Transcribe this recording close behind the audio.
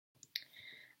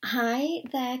Hi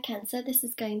there, Cancer. This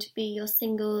is going to be your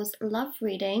singles love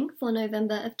reading for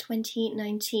November of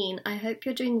 2019. I hope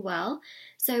you're doing well.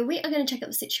 So we are going to check out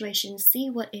the situation, see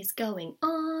what is going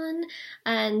on,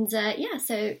 and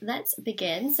so let's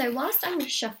begin. So whilst I'm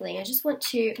shuffling, I just want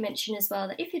to mention as well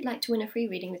that if you'd like to win a free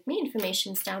reading with me,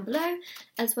 information's down below,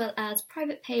 as well as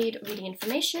private paid reading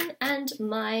information and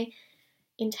my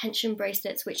intention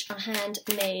bracelets, which are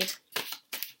handmade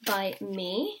by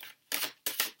me.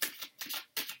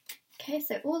 Okay,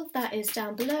 so all of that is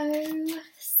down below.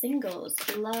 Singles,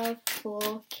 love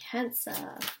for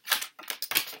Cancer.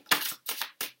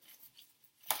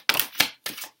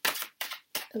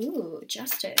 Ooh,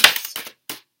 Justice.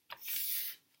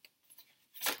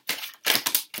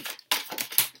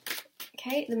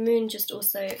 Okay, the moon just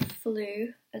also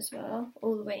flew as well,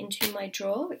 all the way into my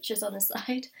drawer, which is on the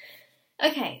side.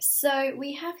 Okay, so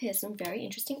we have here some very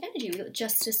interesting energy. We've got the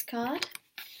Justice card.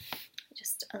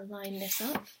 Just align this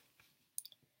up.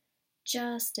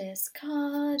 Justice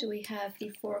card, we have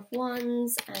the Four of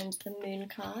Wands and the Moon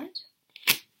card.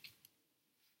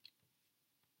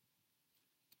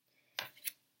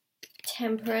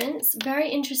 Temperance, very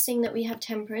interesting that we have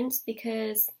Temperance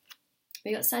because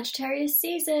we got Sagittarius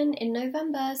season in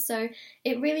November, so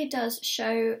it really does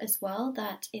show as well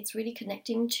that it's really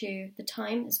connecting to the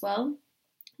time as well.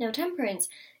 Now, Temperance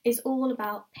is all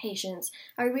about patience.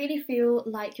 I really feel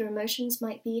like your emotions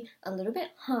might be a little bit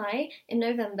high in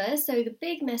November, so the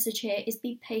big message here is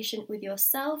be patient with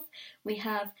yourself. We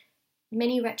have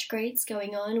many retrogrades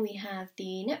going on. We have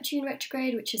the Neptune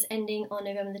retrograde, which is ending on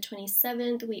November the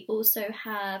 27th. We also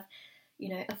have,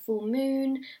 a full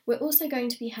moon. We're also going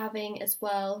to be having as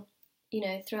well,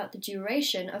 throughout the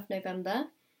duration of November,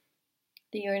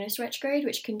 the Uranus retrograde,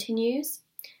 which continues.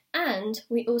 And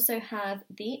we also have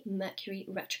the Mercury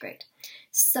retrograde.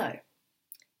 So,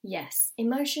 yes,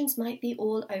 emotions might be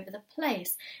all over the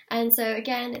place. And so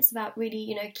again, it's about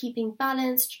really, keeping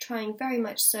balanced, trying very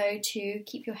much so to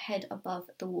keep your head above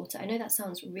the water. I know that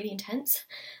sounds really intense,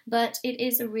 but it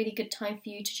is a really good time for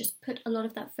you to just put a lot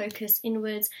of that focus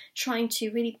inwards, trying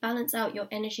to really balance out your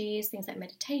energies. Things like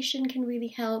meditation can really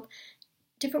help.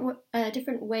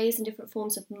 Different ways and different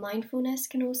forms of mindfulness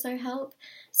can also help.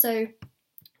 So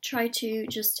try to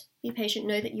just be patient,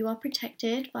 know that you are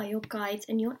protected by your guides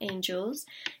and your angels.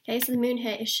 Okay, so the moon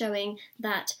here is showing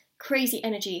that crazy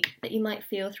energy that you might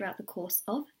feel throughout the course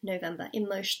of November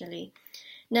emotionally.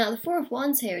 Now, the Four of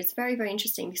Wands here is very, very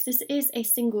interesting because this is a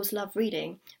singles love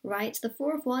reading, right? The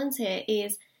Four of Wands here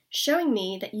is showing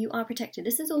me that you are protected.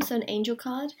 This is also an angel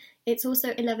card. It's also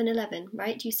 1111,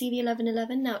 right? Do you see the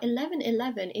 1111? Now,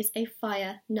 1111 is a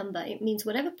fire number. It means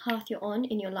whatever path you're on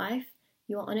in your life,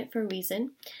 you are on it for a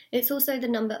reason. It's also the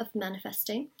number of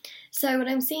manifesting. So what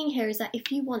I'm seeing here is that if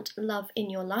you want love in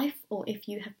your life, or if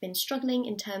you have been struggling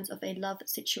in terms of a love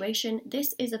situation,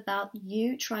 this is about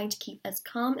you trying to keep as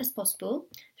calm as possible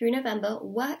through November.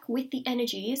 Work with the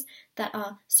energies that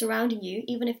are surrounding you,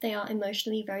 even if they are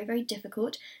emotionally very, very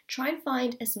difficult. Try and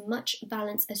find as much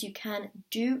balance as you can.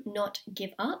 Do not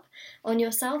give up on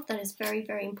yourself. That is very,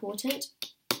 very important,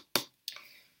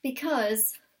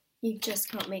 because you just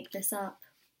can't make this up.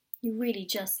 You really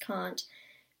just can't,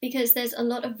 because there's a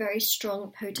lot of very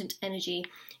strong, potent energy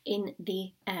in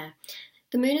the air.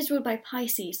 The moon is ruled by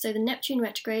Pisces, so the Neptune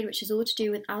retrograde, which is all to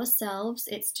do with ourselves,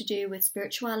 it's to do with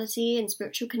spirituality and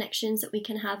spiritual connections that we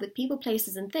can have with people,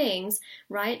 places and things,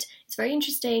 right? It's very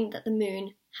interesting that the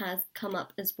moon has come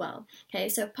up as well. Okay,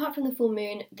 so apart from the full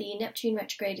moon, the Neptune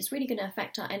retrograde is really going to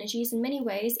affect our energies in many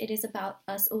ways. It is about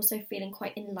us also feeling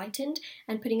quite enlightened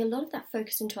and putting a lot of that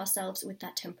focus into ourselves with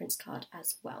that Temperance card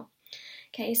as well.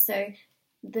 Okay, so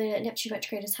the Neptune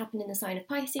retrograde has happened in the sign of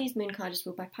Pisces. Moon card is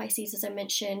ruled by Pisces, as I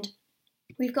mentioned.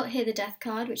 We've got here the Death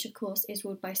card, which of course is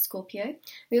ruled by Scorpio.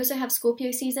 We also have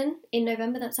Scorpio season in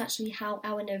November. That's actually how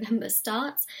our November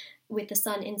starts, with the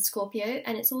sun in Scorpio,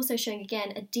 and it's also showing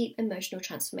again a deep emotional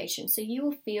transformation. So you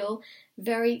will feel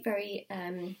very, very,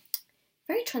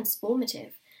 very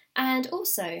transformative, and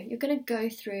also you're going to go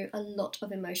through a lot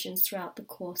of emotions throughout the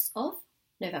course of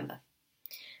November.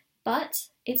 But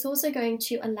it's also going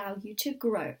to allow you to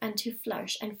grow and to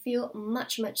flourish and feel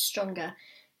much, much stronger.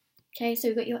 Okay, so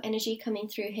we've got your energy coming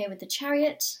through here with the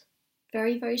Chariot.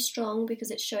 Very, very strong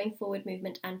because it's showing forward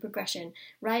movement and progression,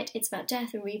 right? It's about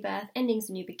death and rebirth, endings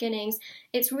and new beginnings.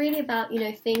 It's really about,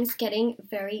 things getting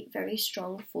very, very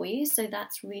strong for you. So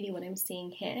that's really what I'm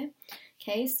seeing here.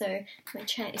 Okay, so my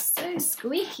chair is so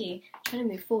squeaky. I'm trying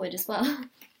to move forward as well.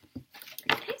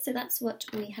 Okay, so that's what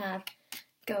we have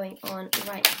going on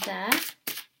right there.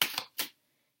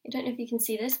 I don't know if you can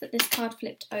see this, but this card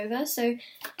flipped over. So,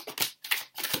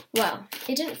 well,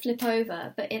 it didn't flip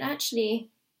over, but it actually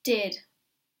did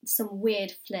some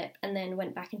weird flip and then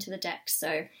went back into the deck.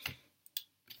 So,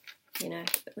 you know,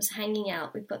 it was hanging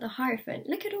out. We've got the Hierophant.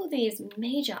 Look at all these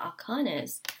major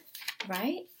arcanas,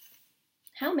 right?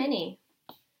 How many?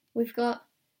 We've got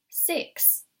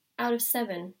 6 out of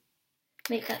 7.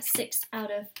 Make that 6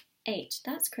 out of 8.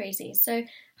 That's crazy. So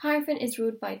Hierophant is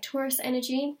ruled by Taurus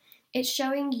energy. It's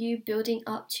showing you building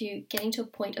up to getting to a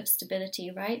point of stability,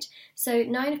 right? So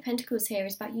 9 of Pentacles here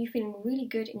is about you feeling really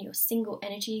good in your single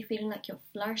energy, feeling like you're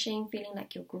flourishing, feeling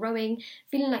like you're growing,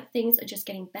 feeling like things are just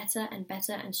getting better and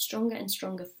better and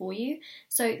stronger for you.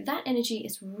 So that energy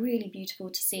is really beautiful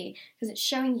to see because it's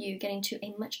showing you getting to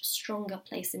a much stronger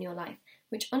place in your life,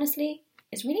 which honestly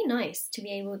is really nice to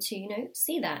be able to, you know,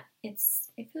 see that. It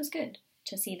feels good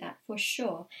to see that for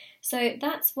sure. So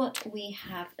that's what we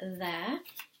have there.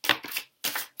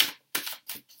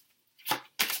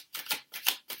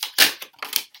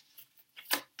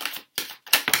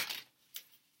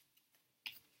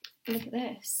 Look at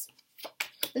this.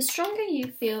 The stronger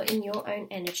you feel in your own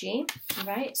energy,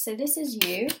 right? So this is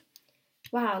you.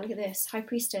 Wow, look at this. High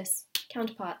Priestess,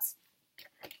 counterparts.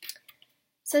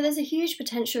 So there's a huge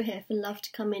potential here for love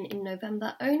to come in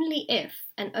November, only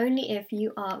if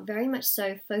you are very much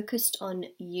so focused on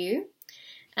you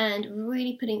and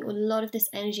really putting a lot of this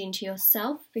energy into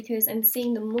yourself, because I'm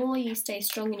seeing the more you stay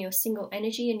strong in your single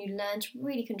energy and you learn to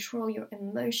really control your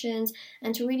emotions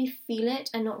and to really feel it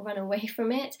and not run away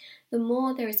from it, the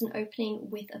more there is an opening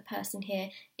with a person here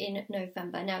in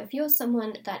November. Now, if you're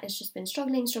someone that has just been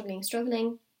struggling,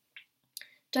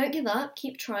 don't give up,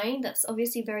 keep trying. That's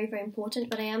obviously very, very important,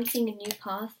 but I am seeing a new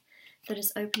path that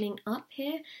is opening up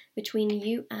here between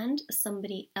you and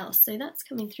somebody else. So that's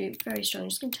coming through very strong. I'm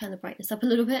just going to turn the brightness up a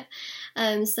little bit.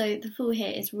 So the Fool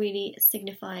here is really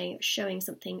signifying, showing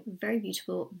something very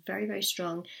beautiful, very, very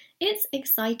strong. It's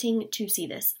exciting to see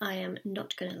this. I am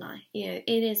not going to lie. You know,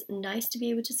 it is nice to be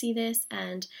able to see this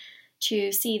and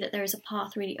to see that there is a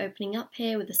path really opening up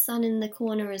here with the sun in the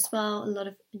corner as well. A lot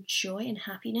of joy and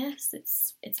happiness.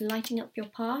 It's lighting up your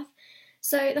path.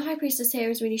 So the High Priestess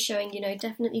here is really showing, you know,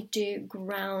 definitely do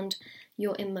ground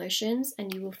your emotions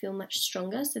and you will feel much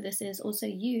stronger. So this is also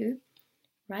you,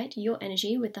 right? Your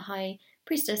energy with the High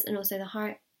Priestess and also the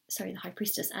High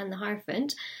Priestess and the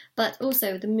Hierophant, but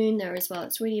also the Moon there as well.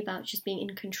 It's really about just being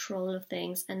in control of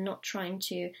things and not trying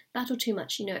to battle too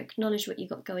much, you know, acknowledge what you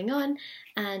got going on,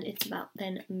 and it's about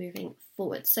then moving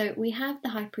forward. So we have the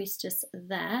High Priestess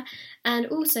there, and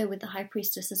also with the High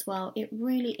Priestess as well, it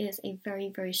really is a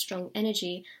very, very strong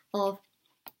energy of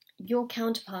your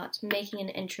counterpart making an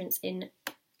entrance in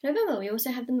November. We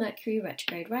also have the Mercury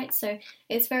retrograde, right? So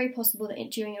it's very possible that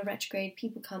during a retrograde,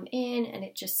 people come in and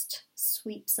it just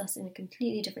sweeps us in a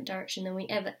completely different direction than we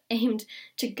ever aimed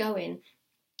to go in.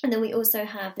 And then we also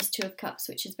have this Two of Cups,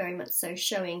 which is very much so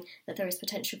showing that there is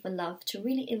potential for love to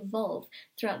really evolve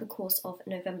throughout the course of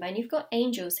November. And you've got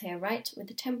angels here, right? With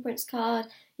the Temperance card,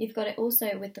 you've got it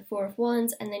also with the Four of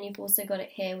Wands, and then you've also got it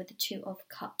here with the Two of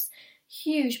Cups.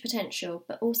 Huge potential,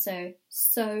 but also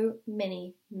so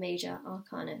many major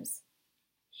arcanas.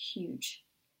 Huge.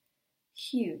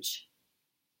 Huge.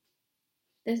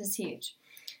 This is huge.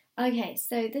 Okay,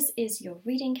 so this is your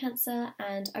reading, Cancer,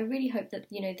 and I really hope that,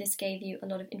 you know, this gave you a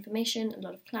lot of information, a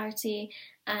lot of clarity,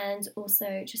 and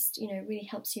also just, you know, really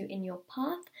helps you in your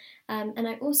path. And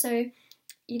I also,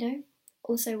 you know,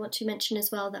 also want to mention as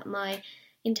well that my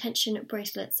intention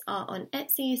bracelets are on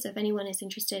Etsy, so if anyone is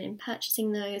interested in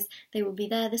purchasing those, they will be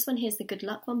there. This one here is the good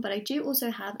luck one, but I do also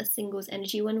have a singles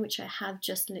energy one, which I have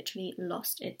just literally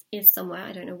lost. It is somewhere,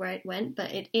 I don't know where it went,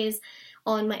 but it is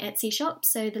on my Etsy shop,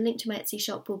 so the link to my Etsy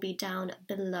shop will be down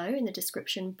below in the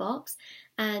description box,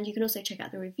 and you can also check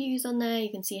out the reviews on there.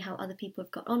 You can see how other people have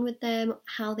got on with them,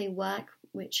 how they work,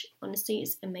 which honestly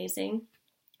is amazing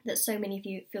that so many of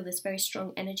you feel this very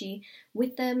strong energy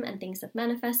with them and things have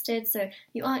manifested. So if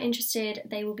you are interested,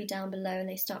 they will be down below, and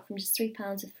they start from just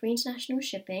 £3 with free international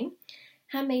shipping,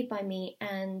 handmade by me.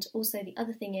 And also the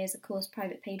other thing is, of course,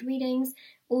 private paid readings.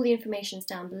 All the information's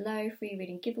down below. Free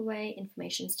reading giveaway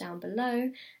information's down below,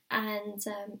 and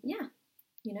yeah,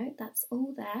 you know, that's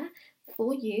all there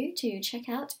for you to check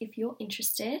out if you're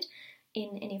interested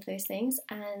in any of those things.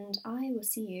 And I will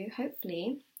see you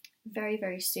hopefully very,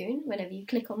 very soon whenever you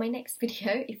click on my next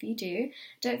video. If you do,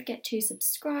 don't forget to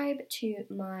subscribe to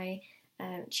my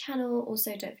channel.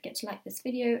 Also, don't forget to like this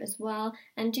video as well,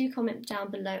 and do comment down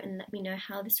below and let me know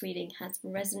how this reading has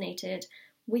resonated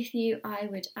with you. I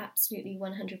would absolutely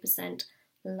 100%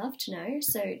 love to know,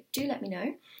 so do let me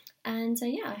know. And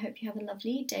yeah, I hope you have a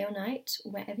lovely day or night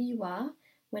wherever you are,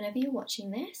 whenever you're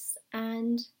watching this,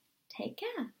 and take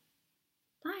care.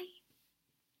 Bye.